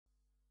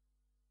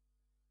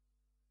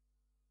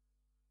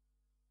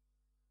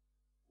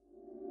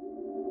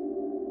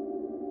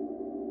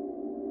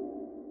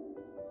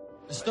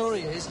The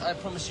story is, I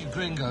promise you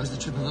gringos the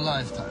trip of a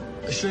lifetime.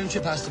 A shroom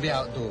trip has to be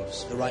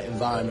outdoors. The right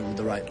environment with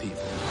the right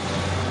people.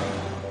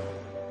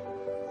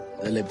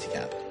 The Liberty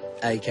Cap,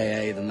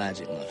 a.k.a. the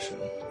magic mushroom,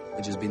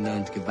 which has been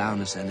known to give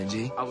boundless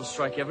energy. I will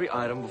strike every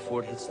item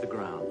before it hits the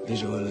ground.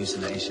 Visual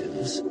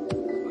hallucinations.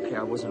 Okay,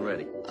 I wasn't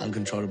ready.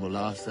 Uncontrollable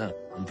laughter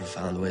and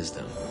profound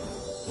wisdom.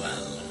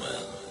 Well.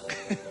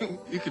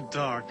 You could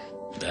talk.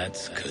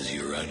 That's because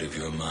you're out of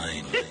your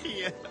mind.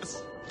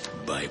 Yes.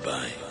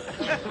 Bye-bye.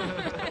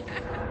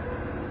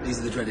 These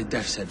are the dreaded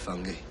death's head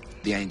fungi.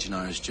 The ancient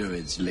Irish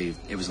Druids believed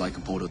it was like a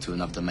portal to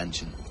another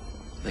dimension.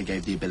 They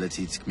gave the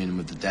ability to commune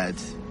with the dead,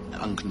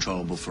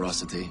 uncontrollable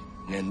ferocity,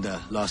 and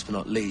last but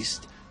not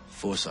least,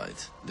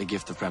 foresight, the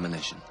gift of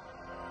premonition.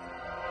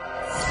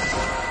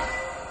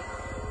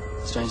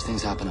 Strange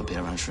things happen up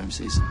here around shroom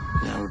season.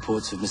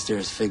 Reports of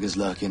mysterious figures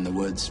lurking in the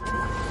woods.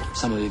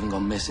 Some have even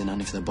gone missing,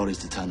 only for their bodies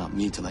to turn up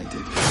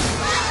mutilated.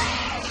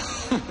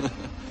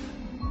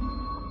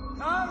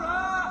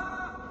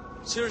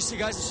 Seriously,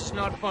 guys, this is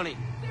not funny.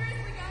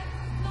 Seriously, guys,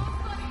 this is not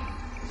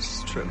funny. This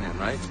is a trip, man,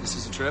 right? This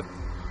is a trip.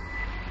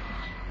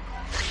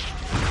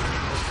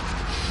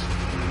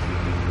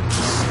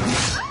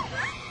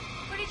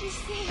 What did you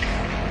see?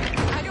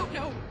 I don't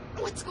know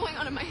what's going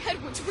on in my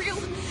head, what's real,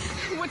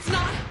 what's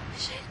not. I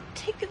should have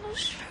taken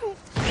those shrooms.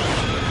 We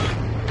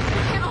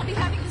can't all be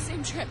having the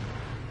same trip.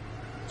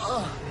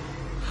 No,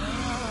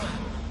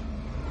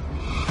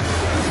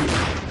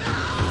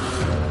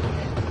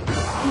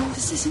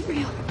 this isn't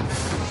real.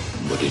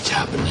 But it's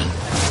happening.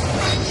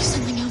 There's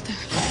something